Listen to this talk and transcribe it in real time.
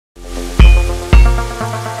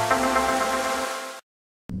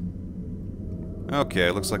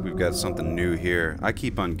Okay, looks like we've got something new here. I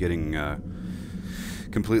keep on getting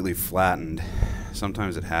completely flattened.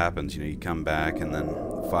 Sometimes it happens, you know, you come back and then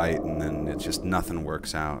fight and then it just nothing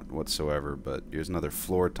works out whatsoever. But here's another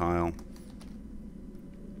floor tile.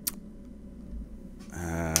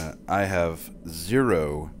 I have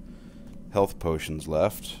 0 health potions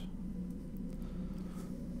left.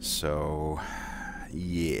 So,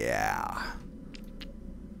 yeah.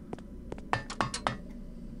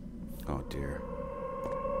 Oh dear.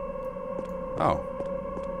 Oh.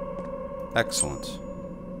 Excellent.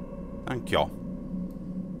 Thank you.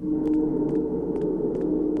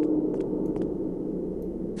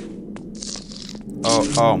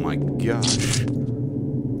 Oh my gosh.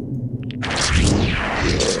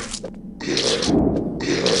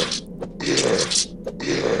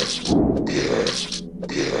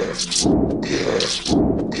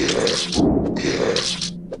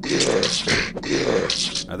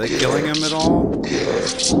 Are they killing him at all?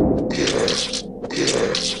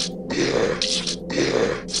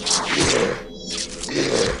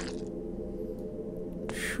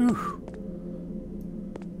 Phew.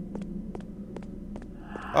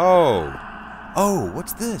 Oh,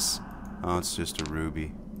 what's this? Oh, it's just a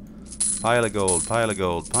ruby. Pile of gold, pile of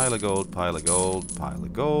gold, pile of gold, pile of gold, pile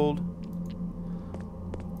of gold.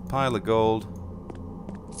 Pile of gold.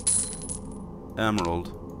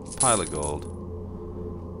 Emerald. Pile of gold.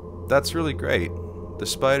 That's really great. The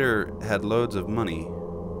spider had loads of money.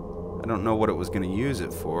 I don't know what it was going to use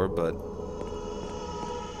it for, but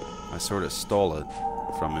I sort of stole it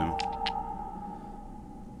from him.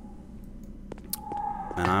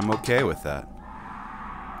 And I'm okay with that.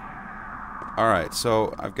 Alright,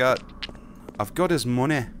 so I've got his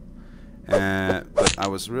money. But I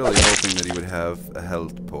was really hoping that he would have a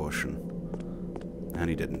health potion. And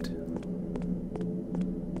he didn't.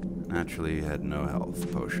 Naturally, he had no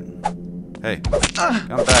health potion. Hey,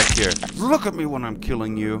 come back here. Look at me when I'm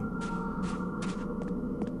killing you.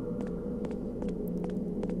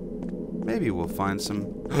 Maybe we'll find some...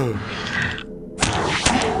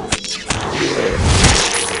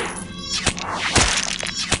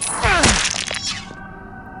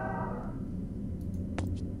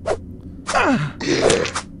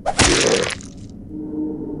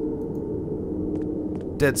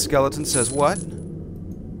 Dead skeleton says what?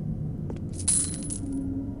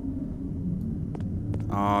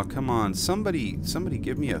 Aw, come on. Somebody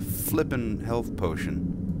give me a flippin' health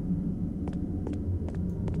potion.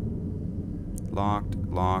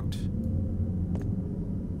 Locked.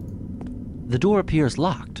 The door appears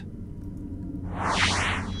locked.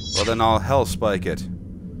 Well, then I'll hell spike it.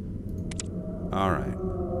 Alright.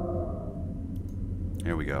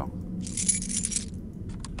 Here we go.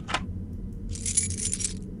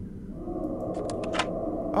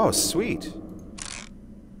 Oh, sweet.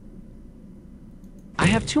 I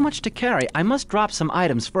have too much to carry. I must drop some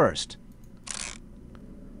items first.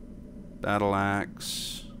 Battle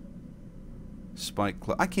axe. Spike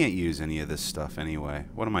club. I can't use any of this stuff anyway.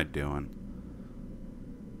 What am I doing?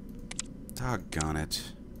 Doggone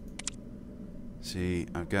it. See,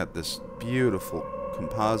 I've got this beautiful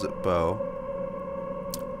composite bow.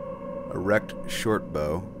 Erect short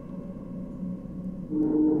bow.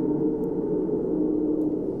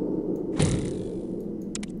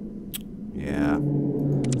 Yeah.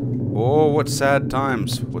 Oh, what sad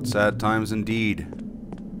times. What sad times indeed.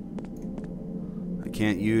 I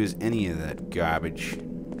can't use any of that garbage.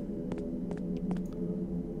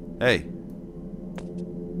 Hey.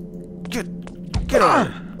 Get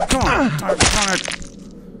over. Come on. Darn it.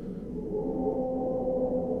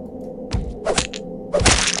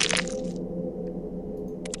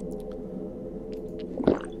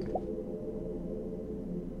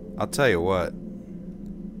 I'll tell you what.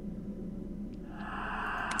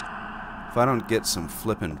 If I don't get some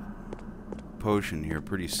flippin' potion here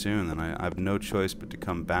pretty soon, then I have no choice but to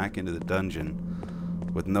come back into the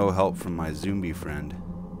dungeon with no help from my zombie friend.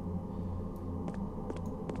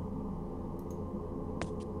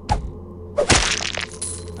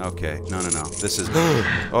 Okay, no. This is...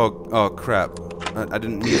 oh, crap. I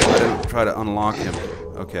didn't try to unlock him.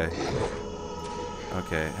 Okay.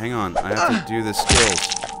 Okay, hang on. I have to do the skills.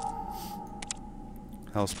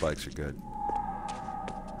 Health spikes are good.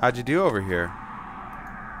 How'd you do over here?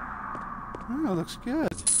 Oh, looks good.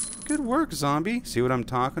 Good work, zombie. See what I'm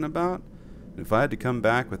talking about? If I had to come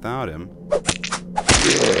back without him,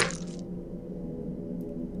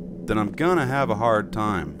 then I'm gonna have a hard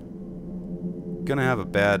time. Gonna have a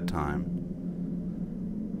bad time.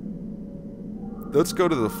 Let's go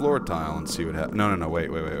to the floor tile and see what happens. No, wait.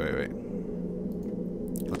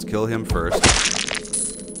 Let's kill him first.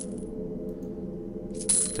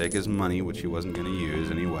 take his money, which he wasn't going to use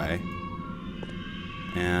anyway.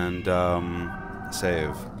 And,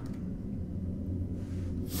 save.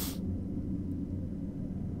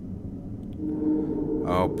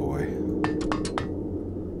 Oh boy.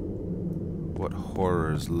 What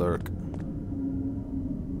horrors lurk.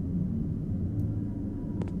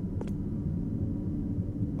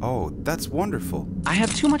 Oh, that's wonderful. I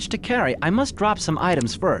have too much to carry. I must drop some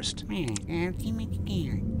items first.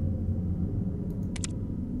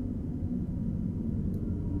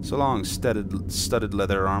 So long, studded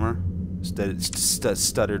leather armor.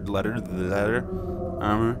 Studded leather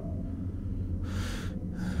armor.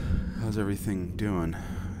 How's everything doing?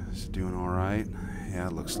 Is it doing all right? Yeah,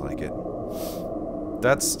 it looks like it.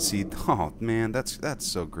 See, oh man, that's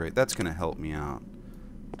so great. That's gonna help me out.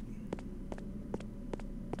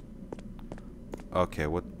 Okay,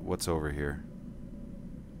 what's over here?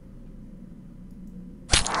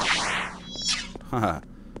 Haha.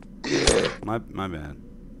 my bad.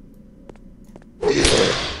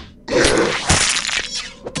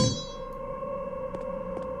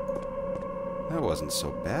 That wasn't so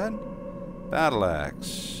bad. Battle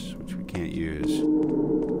axe, which we can't use.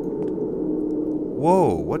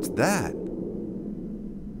 Whoa, what's that?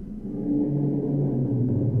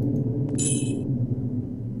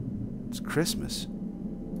 It's Christmas.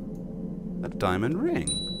 A diamond ring.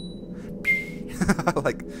 I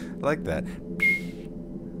like that.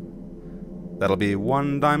 That'll be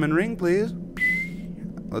 1 diamond ring, please.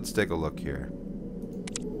 Let's take a look here.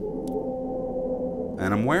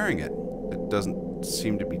 And I'm wearing it. It doesn't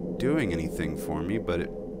seem to be doing anything for me, but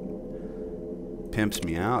it pimps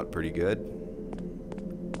me out pretty good.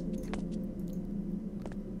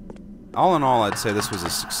 All in all, I'd say this was a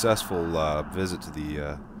successful visit to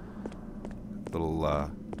the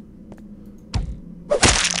little...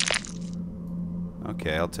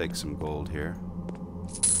 Okay, I'll take some gold here.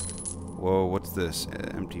 Whoa, what's this?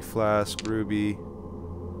 Empty flask, ruby.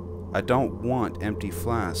 I don't want empty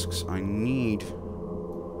flasks. I need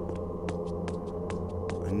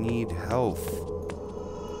health.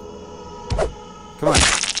 Come on.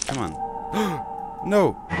 Come on.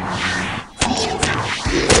 No!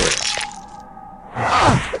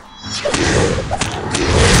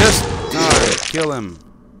 Just die. Kill him.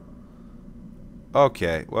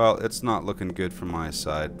 Okay, well, it's not looking good from my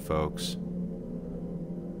side, folks.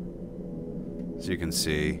 As you can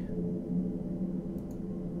see.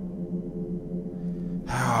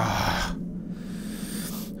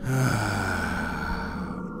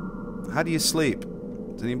 How do you sleep?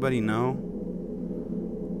 Does anybody know?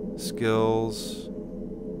 Skills.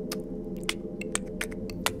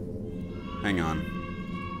 Hang on.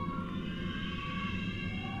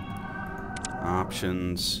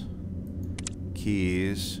 Options.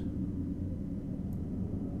 Keys.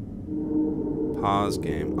 Pause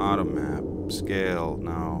game. Auto map. Scale.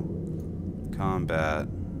 No. Combat.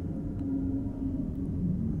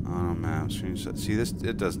 Auto map. Screenshot. See, this,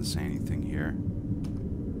 it doesn't say anything here.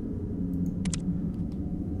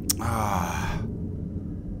 Ah.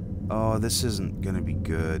 Oh, this isn't gonna be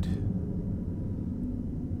good.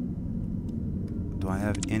 Do I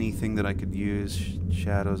have anything that I could use?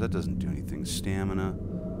 Shadows, that doesn't do anything. Stamina.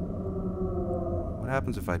 What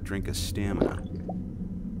happens if I drink a stamina?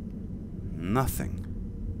 Nothing.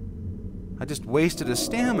 I just wasted a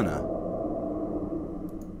stamina.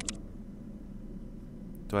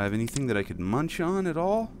 Do I have anything that I could munch on at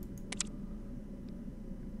all?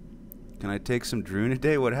 Can I take some Druin a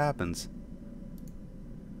day? What happens?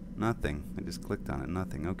 Nothing. I just clicked on it.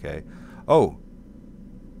 Nothing. Okay. Oh!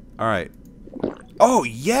 Alright. Oh,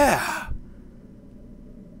 yeah!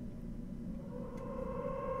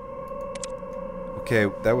 Okay,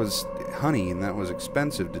 that was honey, and that was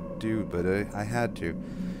expensive to do, but I had to.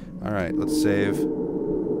 Alright, let's save.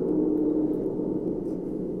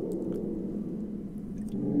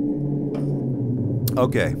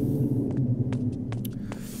 Okay.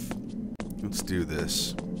 Let's do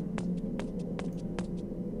this.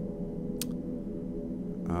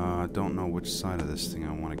 I don't know which side of this thing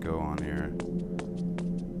I want to go on here.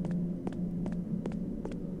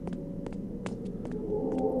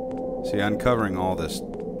 See, uncovering all this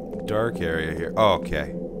dark area here. Oh,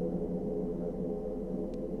 okay.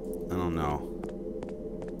 I don't know.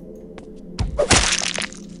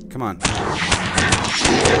 Come on.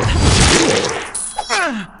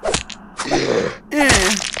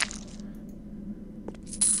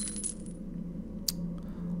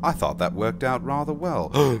 I thought that worked out rather well.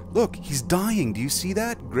 Look, he's dying. Do you see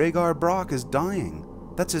that? Gregor Brock is dying.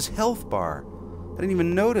 That's his health bar. I didn't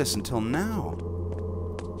even notice until now.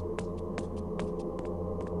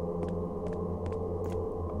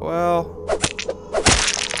 Well,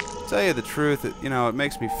 tell you the truth, you know, it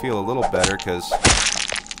makes me feel a little better, because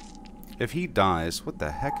if he dies, what the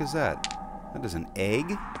heck is that? That is an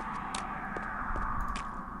egg?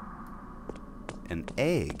 An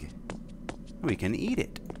egg. We can eat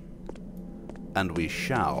it. And we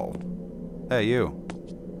shall. Hey, you.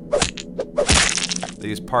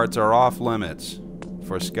 These parts are off limits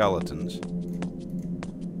for skeletons.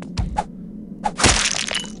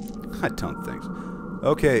 I don't think so.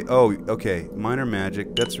 Okay, oh, okay. Minor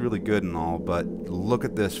magic, that's really good and all, but look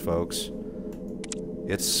at this, folks.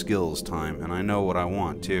 It's skills time, and I know what I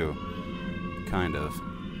want, too. Kind of.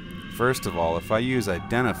 First of all, if I use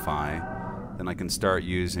identify, then I can start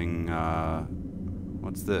using,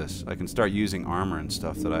 what's this? I can start using armor and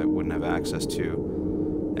stuff that I wouldn't have access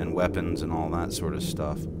to, and weapons and all that sort of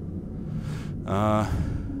stuff.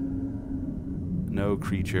 No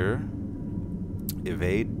creature.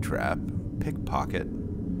 Evade, trap, pickpocket,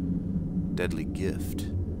 deadly gift,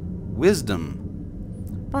 wisdom.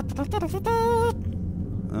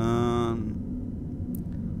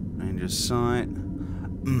 Ranger's sight,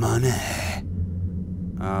 money.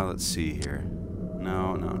 Let's see here.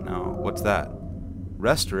 No. What's that?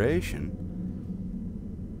 Restoration.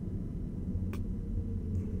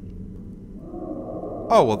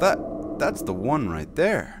 Oh well, that's the one right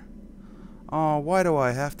there. Oh, why do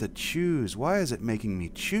I have to choose? Why is it making me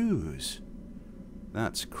choose?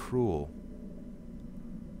 That's cruel.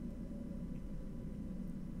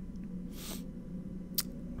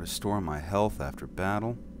 Restore my health after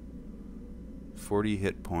battle. 40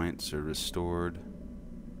 hit points are restored.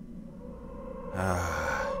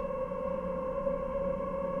 I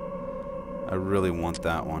really want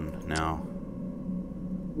that one now.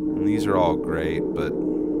 And these are all great, but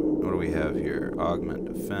what do we have here? Augment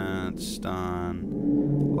defense,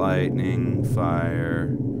 stun, lightning,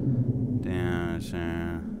 fire, dance,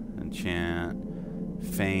 enchant,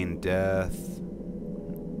 feign death,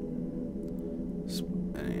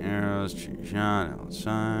 arrows, shot,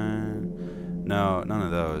 outside. No, none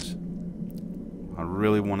of those. I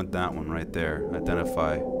really wanted that one right there.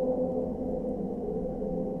 Identify.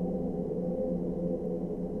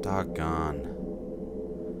 Doggone.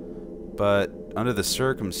 But under the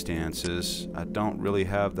circumstances, I don't really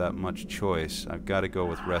have that much choice. I've got to go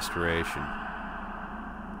with restoration.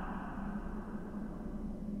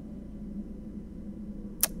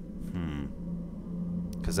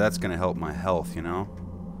 Because that's going to help my health, you know?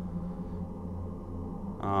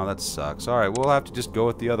 Oh, that sucks. Alright, we'll have to just go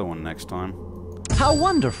with the other one next time. How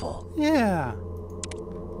wonderful! Yeah.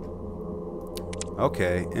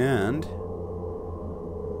 Okay, and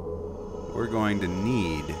we're going to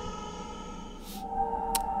need...